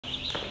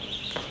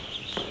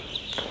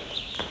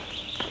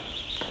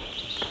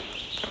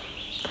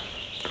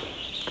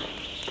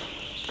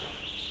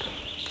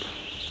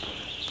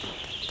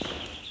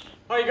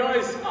Hey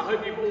guys, I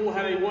hope you've all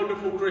had a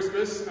wonderful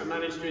Christmas and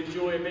managed to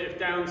enjoy a bit of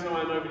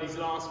downtime over these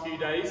last few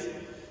days.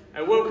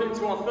 Welcome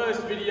to our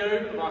first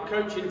video of our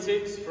coaching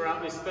tips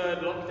throughout this third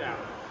lockdown.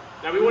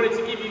 Now we wanted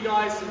to give you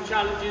guys some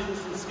challenges and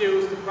some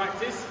skills to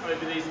practice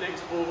over these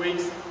next 4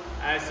 weeks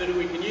so that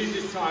we can use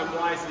this time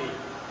wisely.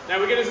 Now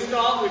we're going to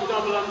start with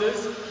double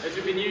unders as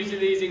we've been using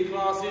these in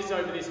classes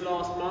over this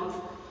last month.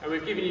 And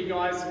we've given you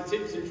guys some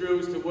tips and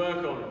drills to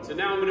work on. So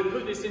now I'm going to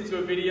put this into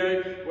a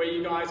video where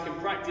you guys can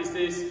practice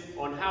this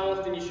on how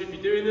often you should be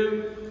doing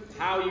them,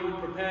 how you would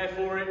prepare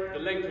for it, the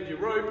length of your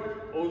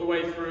rope, all the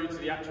way through to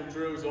the actual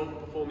drills of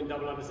performing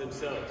double unders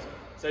themselves.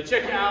 So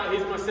check it out,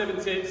 here's my 7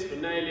 tips for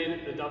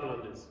nailing the double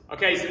unders.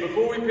 Okay, so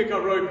before we pick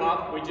our rope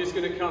up, we're just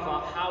going to cover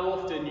how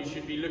often you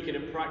should be looking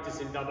at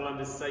practicing double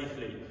unders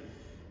safely.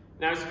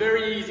 Now it's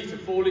very easy to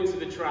fall into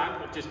the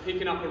trap of just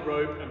picking up a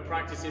rope and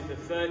practicing for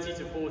 30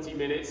 to 40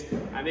 minutes,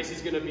 and this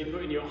is going to be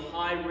putting you at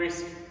high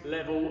risk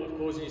level of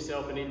causing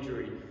yourself an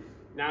injury.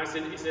 Now it's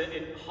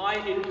a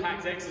high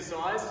impact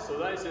exercise, so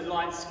that is a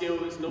light skill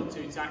that's not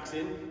too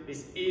taxing.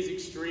 This is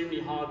extremely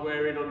hard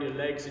wearing on your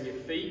legs and your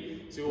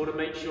feet, so we want to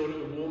make sure that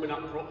we're warming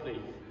up properly.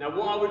 Now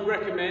what I would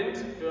recommend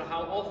for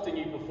how often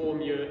you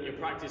perform your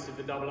practice of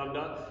the double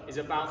under is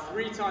about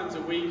 3 times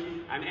a week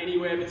and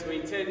anywhere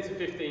between 10 to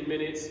 15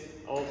 minutes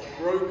of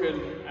broken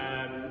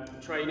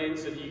training,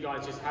 so that you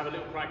guys just have a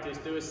little practice,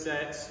 do a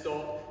set,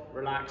 stop,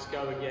 relax,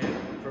 go again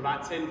for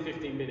about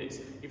 10-15 minutes.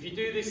 If you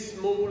do this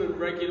small and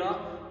regular,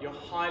 you're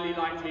highly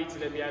likely to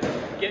then be able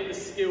to get the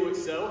skill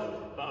itself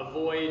but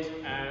avoid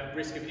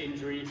risk of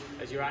injury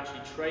as you're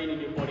actually training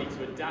your body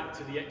to adapt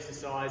to the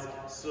exercise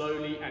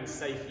slowly and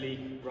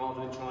safely rather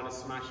than trying to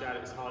smash at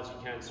it as hard as you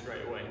can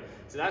straight away.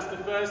 So that's the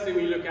first thing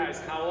we look at, is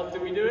how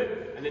often we do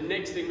it, and the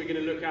next thing we're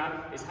going to look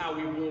at is how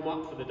we warm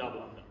up for the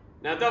double under.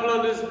 Now double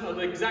unders are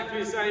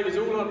exactly the same as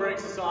all other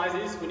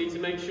exercises. We need to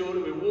make sure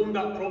that we're warmed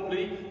up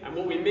properly, and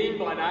what we mean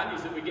by that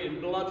is that we're getting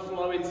blood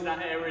flow into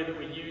that area that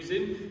we're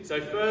using.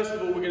 So first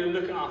of all, we're going to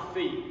look at our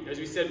feet. As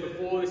we said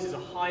before, this is a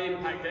high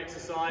impact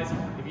exercise.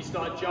 If you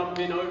start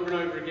jumping over and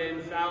over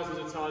again thousands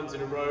of times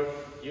in a row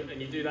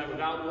and you do that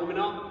without warming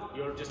up,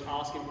 you're just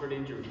asking for an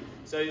injury.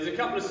 So there's a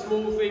couple of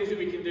small things that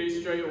we can do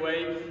straight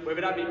away,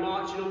 whether that be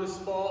marching on the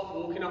spot,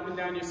 walking up and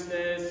down your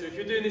stairs. So if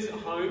you're doing this at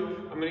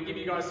home, I'm going to give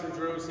you guys some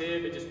drills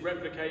here that just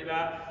replicate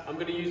that. I'm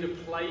going to use a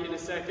plate in a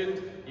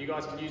second. You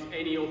guys can use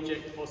any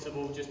object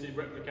possible just to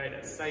replicate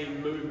that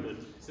same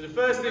movement. So the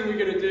first thing we're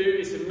going to do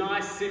is some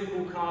nice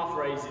simple calf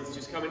raises,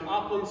 just coming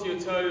up onto your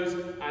toes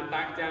and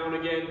back down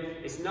again.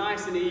 It's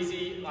nice and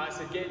easy, like I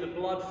said, getting the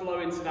blood flow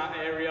into that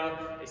area.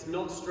 It's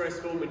not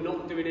stressful, we're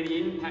not doing any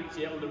impact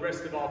yet on the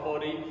rest of our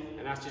body,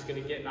 and that's just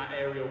going to get that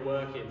area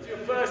working. So your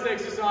first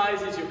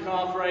exercise is your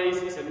calf raise.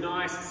 It's a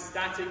nice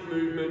static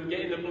movement,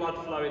 getting the blood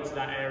flow into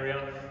that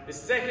area. The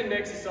second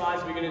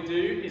exercise we're going to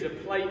do is a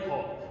plate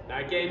hop. Now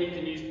again, you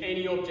can use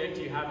any object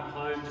you have at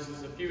home, just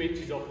as a few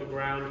inches off the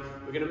ground.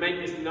 We're going to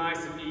make this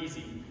nice and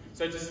easy.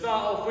 So to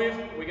start off with,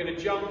 we're going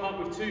to jump up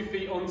with 2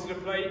 feet onto the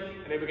plate,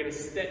 and then we're going to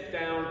step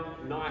down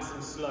nice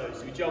and slow.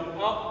 So we jump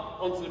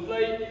up onto the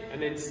plate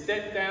and then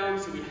step down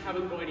so we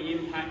haven't got any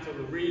impact on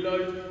the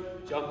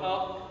reload. Jump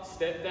up,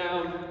 step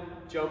down,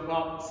 jump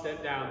up,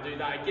 step down. Do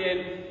that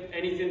again,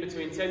 anything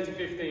between 10 to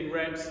 15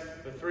 reps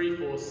for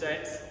 3-4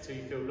 sets till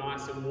you feel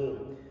nice and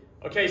warm.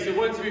 Okay, so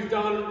once we've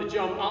done the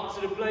jump up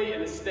to the plate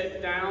and the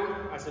step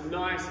down, that's a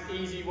nice,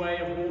 easy way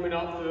of warming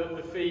up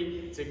the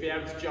feet to be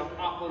able to jump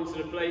up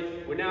onto the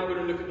plate. We're now going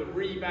to look at the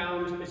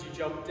rebound as you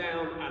jump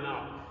down and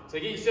up. So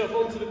get yourself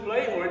onto the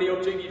plate or any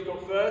object you've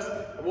got first,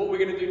 and what we're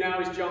going to do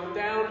now is jump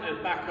down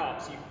and back up.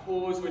 So you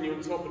pause when you're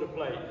on top of the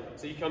plate.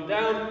 So you come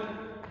down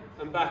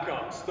and back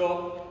up,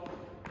 stop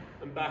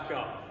and back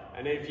up.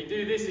 And if you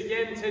do this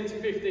again, 10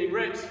 to 15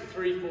 reps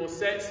for 3-4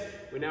 sets,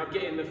 we're now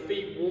getting the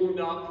feet warmed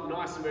up,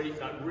 nice and ready for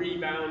that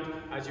rebound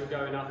as you're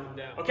going up and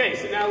down. Okay,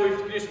 so now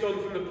we've just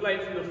gone from the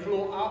plate from the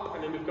floor up,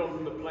 and then we've gone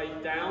from the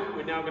plate down.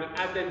 We're now going to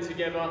add them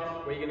together,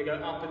 where you're going to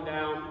go up and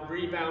down,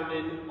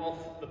 rebounding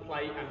off the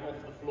plate and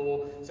off the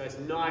floor. So it's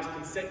nice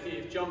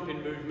consecutive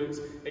jumping movements.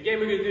 Again,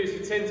 we're going to do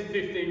this for 10 to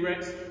 15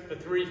 reps for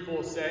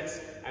 3-4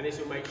 sets, and this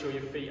will make sure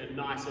your feet are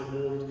nice and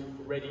warmed,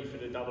 ready for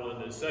the double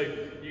unders. So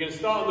you're going to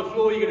start on the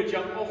floor, you're going to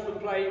jump off the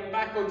plate,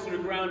 back onto the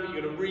ground, but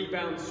you're going to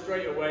rebound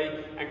straight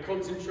away and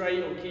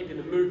concentrate on keeping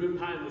the movement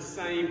pattern the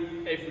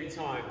same every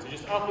time. So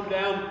just up and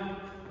down.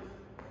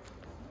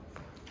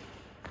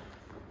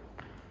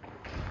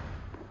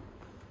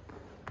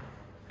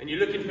 And you're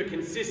looking for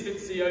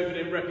consistency over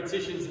the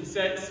repetitions and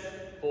sets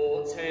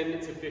for 10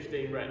 to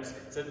 15 reps.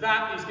 So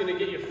that is going to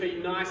get your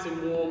feet nice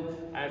and warm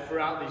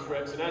throughout these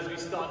reps. And as we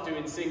start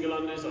doing single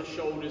unders, our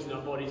shoulders and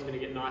our body is going to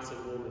get nice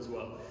and warm as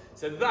well.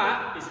 So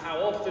that is how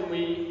often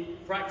we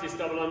practice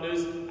double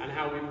unders and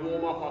how we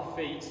warm up our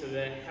feet so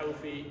they're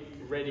healthy,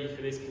 ready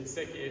for this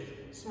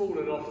consecutive small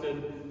and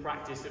often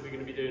practice that we're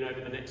going to be doing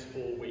over the next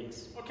 4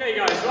 weeks. Okay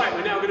guys, right,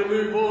 we're now going to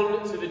move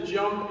on to the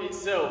jump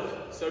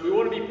itself. So we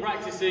want to be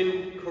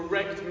practicing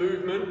correct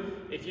movement.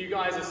 If you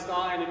guys are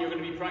starting and you're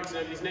going to be practicing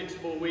over these next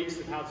 4 weeks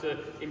of how to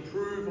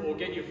improve or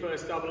get your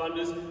first double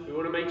unders, we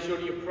want to make sure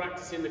that you're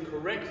practicing the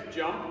correct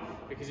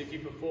jump, because if you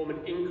perform an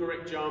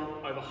incorrect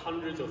jump over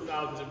hundreds or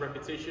thousands of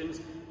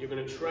repetitions, you're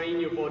going to train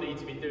your body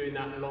to be doing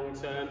that long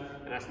term,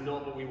 and that's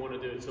not what we want to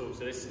do at all.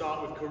 So let's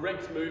start with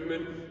correct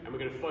movement, and we're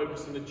going to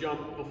focus on the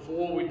jump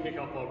before we pick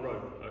up our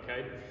rope,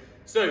 okay?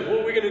 So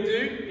what we're going to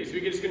do is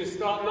we're just going to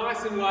start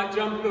nice and light,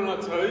 jumping on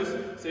our toes.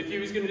 So if you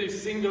was going to do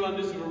single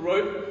unders with a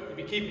rope, you'd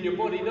be keeping your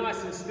body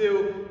nice and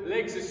still,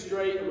 legs are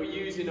straight, and we're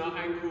using our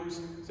ankles,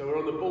 so we're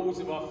on the balls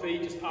of our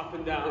feet, just up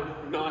and down,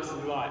 nice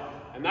and light.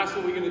 And that's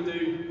what we're going to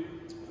do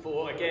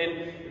for,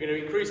 again, we're going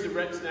to increase the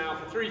reps now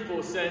for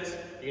 3-4 sets.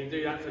 You're going to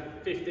do that for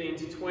 15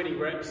 to 20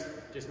 reps,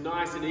 just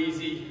nice and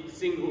easy,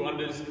 single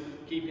unders,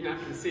 keeping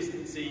that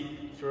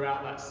consistency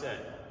throughout that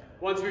set.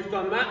 Once we've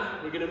done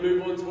that, we're going to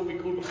move on to what we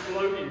call the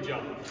floating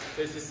jump.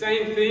 So it's the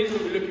same thing,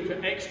 but we're looking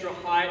for extra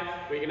height,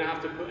 where you're going to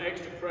have to put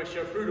extra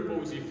pressure through the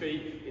balls of your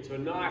feet into a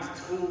nice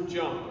tall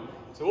jump.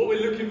 So what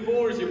we're looking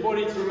for is your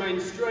body to remain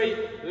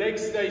straight,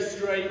 legs stay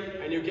straight,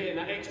 and you're getting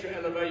that extra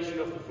elevation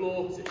off the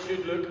floor, so it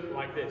should look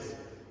like this.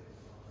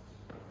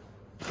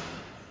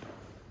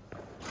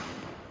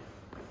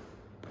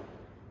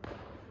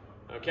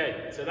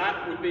 Okay, so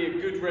that would be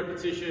a good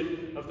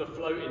repetition of the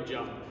floating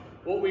jump.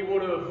 What we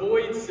want to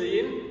avoid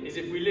seeing is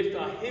if we lift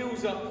our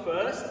heels up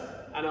first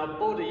and our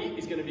body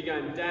is going to be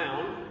going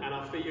down and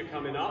our feet are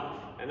coming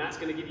up, and that's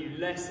going to give you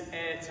less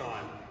air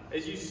time.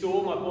 As you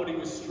saw, my body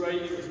was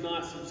straight, it was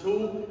nice and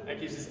tall. That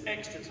gives us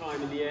extra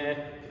time in the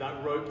air for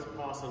that rope to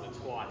pass under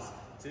twice.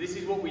 So this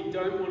is what we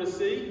don't want to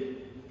see.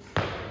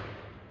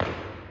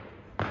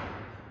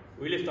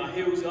 We lift our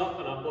heels up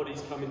and our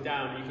body's coming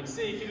down. You can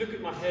see, if you look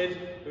at my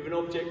head with an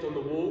object on the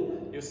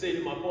wall, you'll see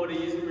that my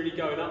body isn't really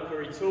going up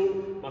very tall.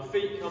 My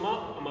feet come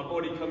up and my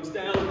body comes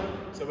down.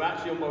 So we're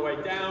actually on my way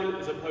down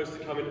as opposed to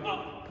coming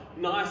up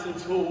nice and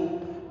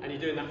tall, and you're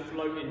doing that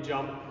floating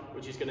jump,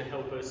 which is going to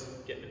help us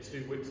get the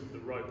 2 whips of the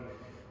rope.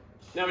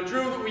 Now a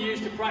drill that we use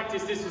to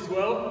practice this as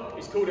well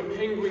is called a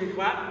penguin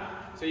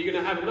clap. So you're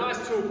going to have a nice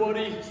tall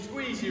body,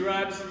 squeeze your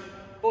abs,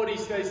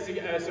 legs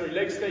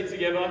stay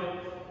together.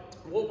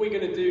 What we're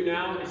going to do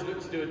now is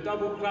look to do a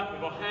double clap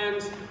with our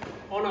hands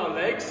on our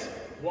legs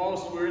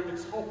whilst we're at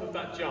the top of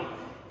that jump.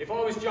 If I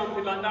was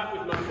jumping like that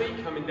with my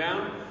feet coming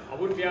down, I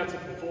wouldn't be able to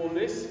perform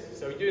this.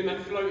 So doing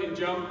that floating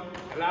jump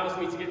allows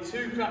me to get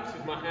 2 claps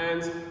with my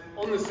hands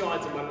on the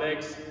sides of my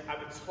legs at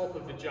the top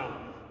of the jump.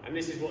 And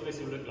this is what this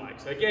will look like.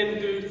 So again,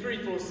 do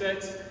 3-4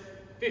 sets,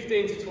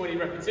 15 to 20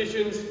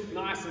 repetitions,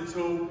 nice and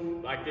tall,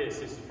 like this.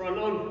 This is front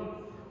on.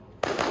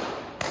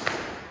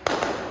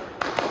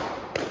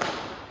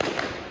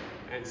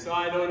 And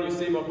side on, you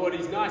see my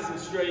body's nice and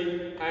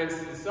straight, hands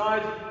to the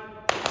side.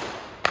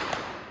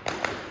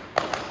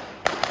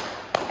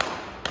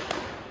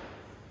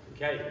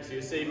 Okay, so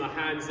you see my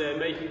hands there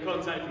making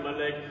contact with my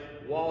leg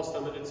whilst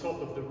I'm at the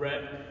top of the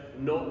rep,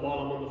 not while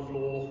I'm on the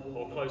floor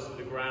or close to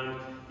the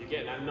ground. You're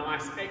getting that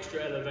nice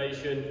extra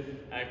elevation,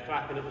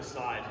 clapping at the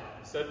side.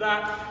 So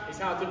that is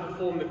how to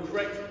perform the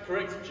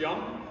correct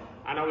jump.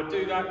 And I would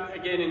do that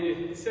again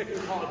in the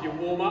second part of your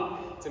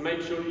warm-up to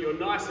make sure that you're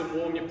nice and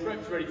warm, you're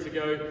prepped, ready to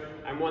go,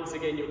 and once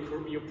again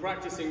you're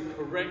practicing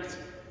correct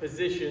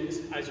positions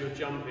as you're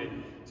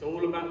jumping. It's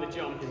all about the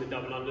jump in the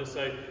double under,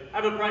 so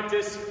have a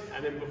practice,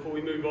 and then before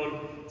we move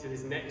on to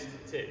this next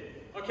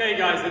tip. Okay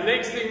guys, the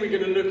next thing we're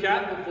going to look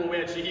at before we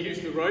actually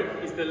use the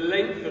rope is the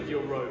length of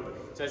your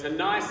rope. So it's a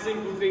nice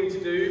simple thing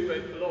to do,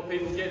 but a lot of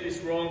people get this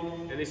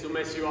wrong, and this will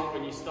mess you up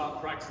when you start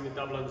practicing the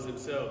double unders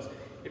themselves.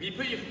 If you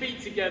put your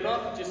feet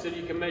together, just so that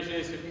you can measure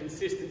this with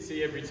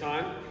consistency every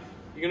time,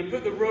 you're going to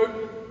put the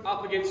rope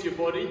up against your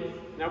body.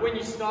 Now when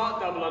you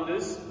start double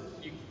unders,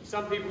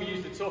 some people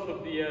use the top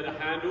of the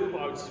handle, but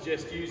I would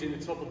suggest using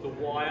the top of the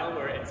wire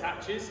where it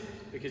attaches,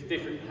 because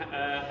different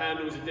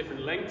handles are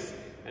different lengths,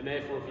 and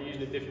therefore if you're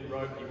using a different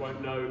rope, you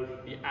won't know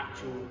the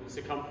actual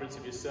circumference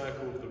of your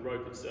circle of the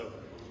rope itself.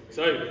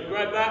 So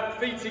grab that,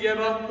 feet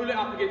together, pull it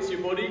up against your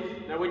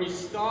body. Now when you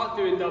start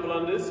doing double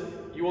unders,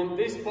 you want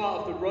this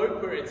part of the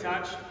rope where it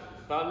attached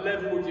about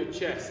level with your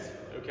chest.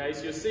 Okay,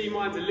 so you'll see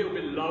mine's a little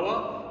bit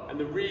lower, and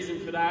the reason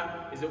for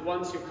that is that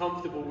once you're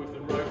comfortable with the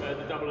rope,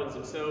 the double unders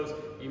themselves,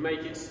 you make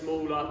it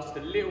smaller, just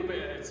a little bit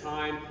at a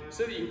time,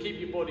 so that you can keep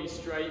your body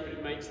straight, but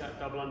it makes that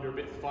double under a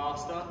bit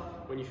faster.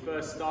 When you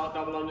first start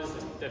double unders,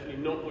 that's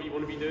definitely not what you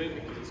want to be doing,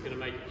 because it's going to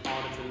make it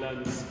harder to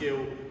learn the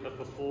skill of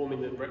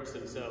performing the reps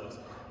themselves.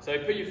 So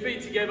put your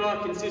feet together,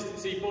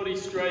 consistency, body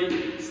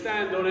straight,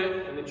 stand on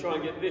it, and then try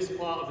and get this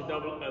part of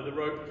the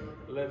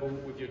rope level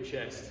with your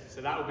chest.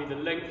 So that will be the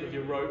length of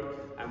your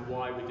rope and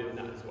why we're doing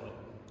that as well.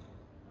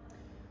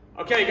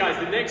 Okay guys,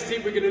 the next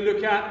tip we're going to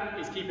look at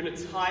is keeping a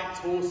tight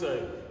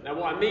torso. Now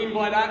what I mean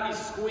by that is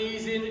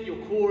squeezing your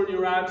core and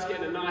your abs,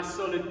 getting a nice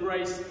solid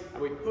brace,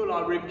 and we pull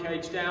our rib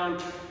cage down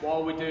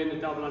while we're doing the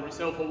double under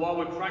itself or while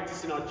we're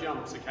practicing our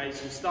jumps, okay?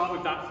 So we start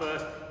with that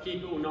first,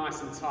 keep it all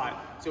nice and tight.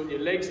 So we want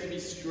your legs to be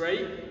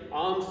straight,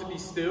 arms to be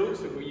still,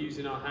 so we're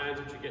using our hands,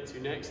 which we'll get to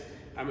next,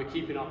 and we're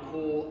keeping our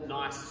core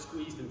nice,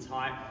 squeezed and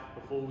tight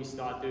before we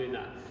start doing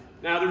that.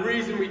 Now the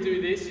reason we do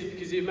this is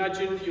because you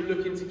imagine you're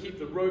looking to keep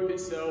the rope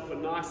itself a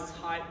nice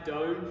tight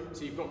dome,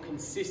 so you've got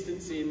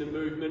consistency in the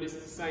movement. It's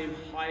the same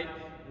height,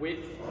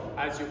 width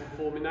as you're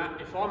performing that.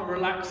 If I'm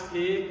relaxed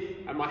here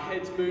and my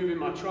head's moving,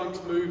 my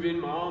trunk's moving,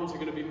 my arms are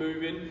going to be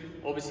moving,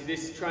 obviously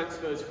this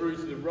transfers through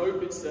to the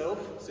rope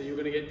itself, so you're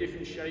going to get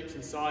different shapes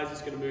and sizes.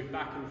 It's going to move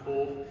back and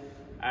forth,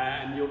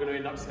 and you're going to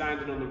end up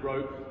standing on the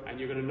rope and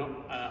you're going to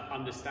not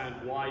understand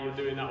why you're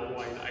doing that or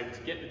why you're not able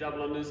to get the double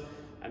unders.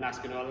 And that's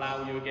going to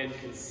allow you, again,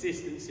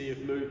 consistency of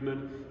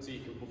movement so you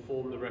can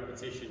perform the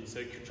repetition.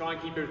 So try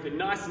and keep everything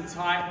nice and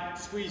tight,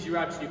 squeeze your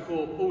abs to your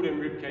core, pull the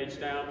rib cage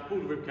down,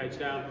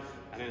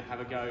 and then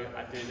have a go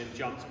at doing them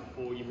jumps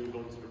before you move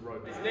on to the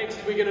rope. Next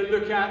we're going to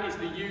look at is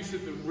the use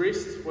of the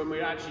wrist when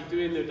we're actually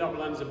doing the double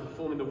unders and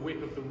performing the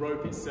whip of the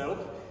rope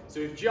itself.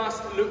 So we've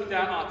just looked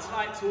at our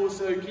tight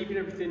torso, keeping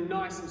everything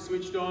nice and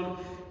switched on.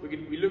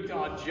 We looked at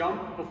our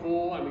jump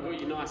before and we got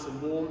you nice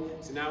and warm.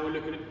 So now we're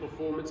looking at the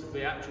performance of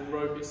the actual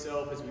rope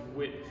itself as we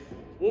whip.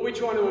 What we're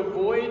trying to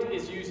avoid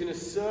is using a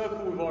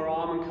circle with our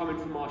arm and coming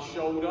from our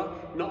shoulder.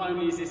 Not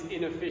only is this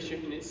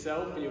inefficient in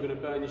itself and you're going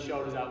to burn your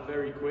shoulders out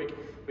very quick,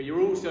 but you're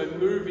also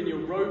moving your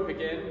rope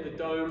again, the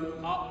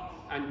dome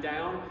up and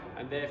down,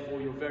 and therefore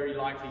you're very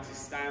likely to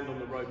stand on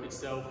the rope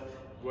itself.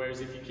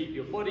 Whereas if you keep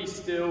your body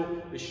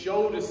still, the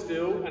shoulder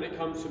still, and it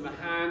comes from the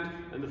hand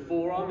and the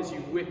forearm as you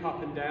whip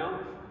up and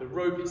down, the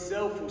rope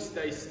itself will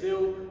stay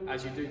still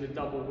as you do the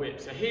double whip.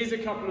 So here's a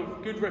couple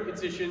of good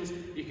repetitions.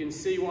 You can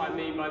see what I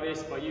mean by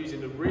this by using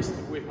the wrist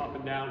to whip up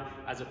and down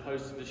as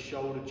opposed to the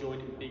shoulder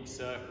joint in big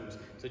circles.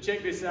 So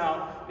check this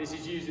out. This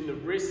is using the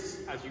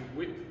wrists as you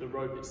whip the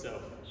rope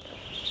itself.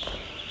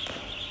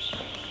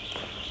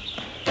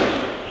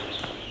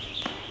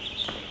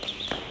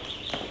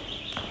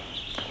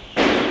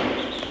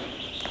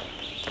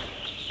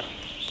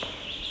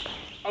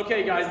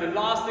 Okay guys, the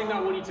last thing that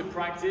I want you to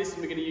practice,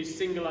 and we're going to use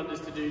single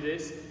unders to do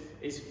this,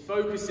 is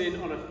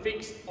focusing on a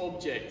fixed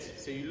object.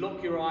 So you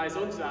lock your eyes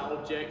onto that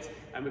object,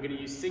 and we're going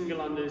to use single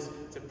unders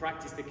to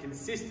practice the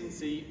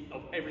consistency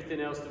of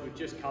everything else that we've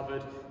just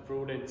covered for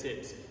all them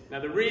tips. Now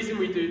the reason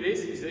we do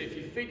this is that if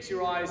you fix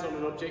your eyes on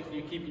an object and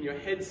you're keeping your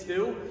head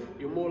still,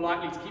 you're more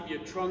likely to keep your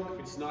trunk,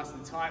 which is nice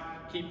and tight,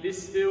 keep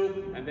this still,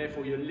 and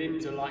therefore your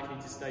limbs are likely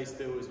to stay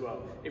still as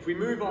well. If we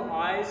move our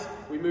eyes,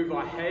 we move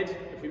our head.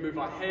 If we move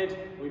our head,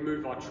 we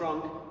move our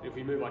trunk. And if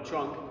we move our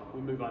trunk, we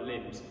move our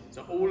limbs.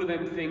 So all of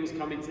them things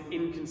come into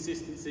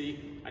inconsistency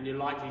and you're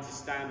likely to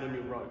stand on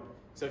your rope.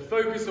 So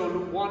focus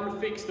on one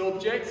fixed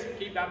object,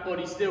 keep that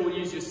body still, and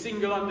use your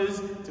single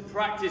unders to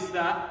practice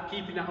that,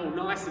 keeping that all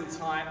nice and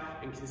tight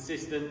and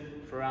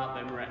consistent throughout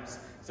them reps.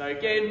 So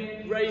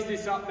again, raise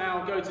this up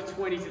now, go to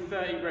 20 to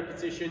 30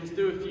 repetitions,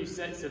 do a few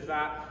sets of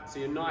that so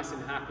you're nice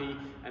and happy,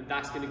 and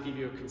that's going to give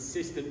you a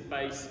consistent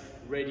base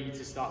ready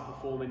to start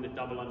performing the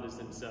double unders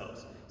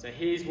themselves. So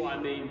here's what I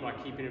mean by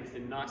keeping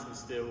everything nice and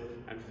still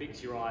and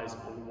fix your eyes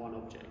on one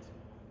object.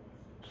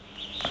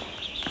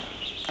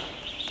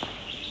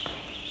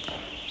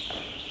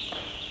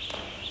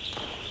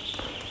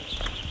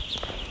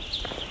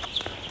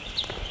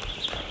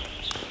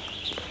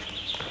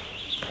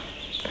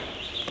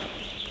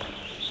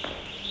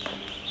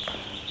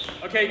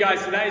 Okay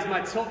guys, so that is my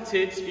top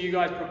tips for you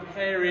guys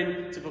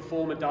preparing to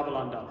perform a double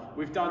under.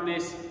 We've done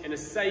this in a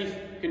safe,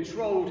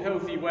 controlled,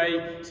 healthy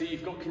way, so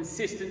you've got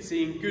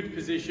consistency in good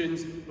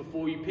positions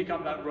before you pick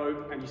up that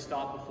rope and you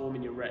start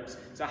performing your reps.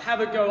 So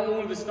have a go at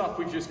all of the stuff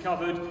we've just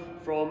covered,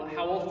 from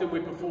how often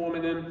we're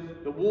performing them,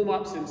 the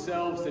warm-ups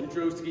themselves, and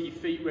drills to get your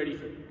feet ready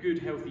for good,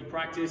 healthy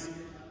practice.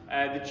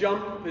 The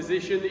jump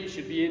position that you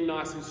should be in,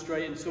 nice and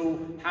straight and tall,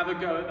 have a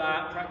go at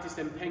that. Practice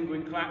them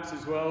penguin claps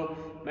as well,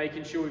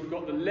 making sure we've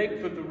got the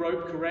length of the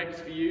rope correct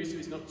for you so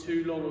it's not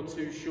too long or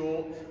too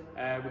short.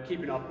 We're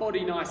keeping our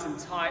body nice and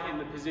tight in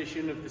the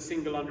position of the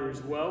single under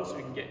as well, so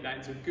we can get that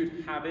into a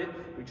good habit.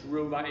 We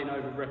drill that in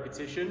over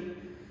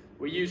repetition.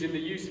 We're using the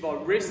use of our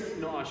wrist,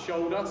 not our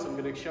shoulder, so I'm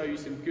going to show you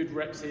some good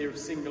reps here of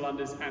single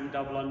unders and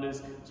double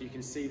unders so you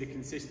can see the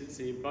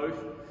consistency in both.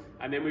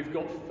 And then we've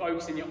got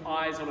focusing your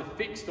eyes on a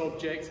fixed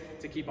object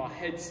to keep our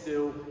head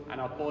still and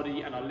our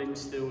body and our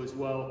limbs still as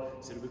well,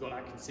 so that we've got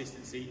that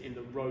consistency in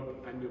the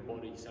rope and your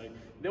body. So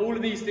all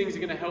of these things are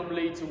going to help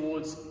lead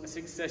towards a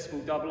successful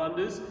double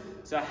unders.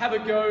 So have a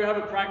go, have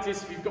a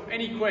practice. If you've got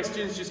any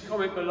questions, just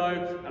comment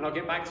below and I'll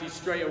get back to you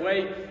straight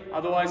away.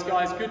 Otherwise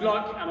guys, good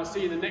luck, and I'll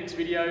see you in the next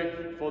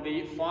video for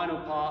the final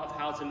part of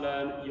how to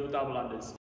learn your double unders.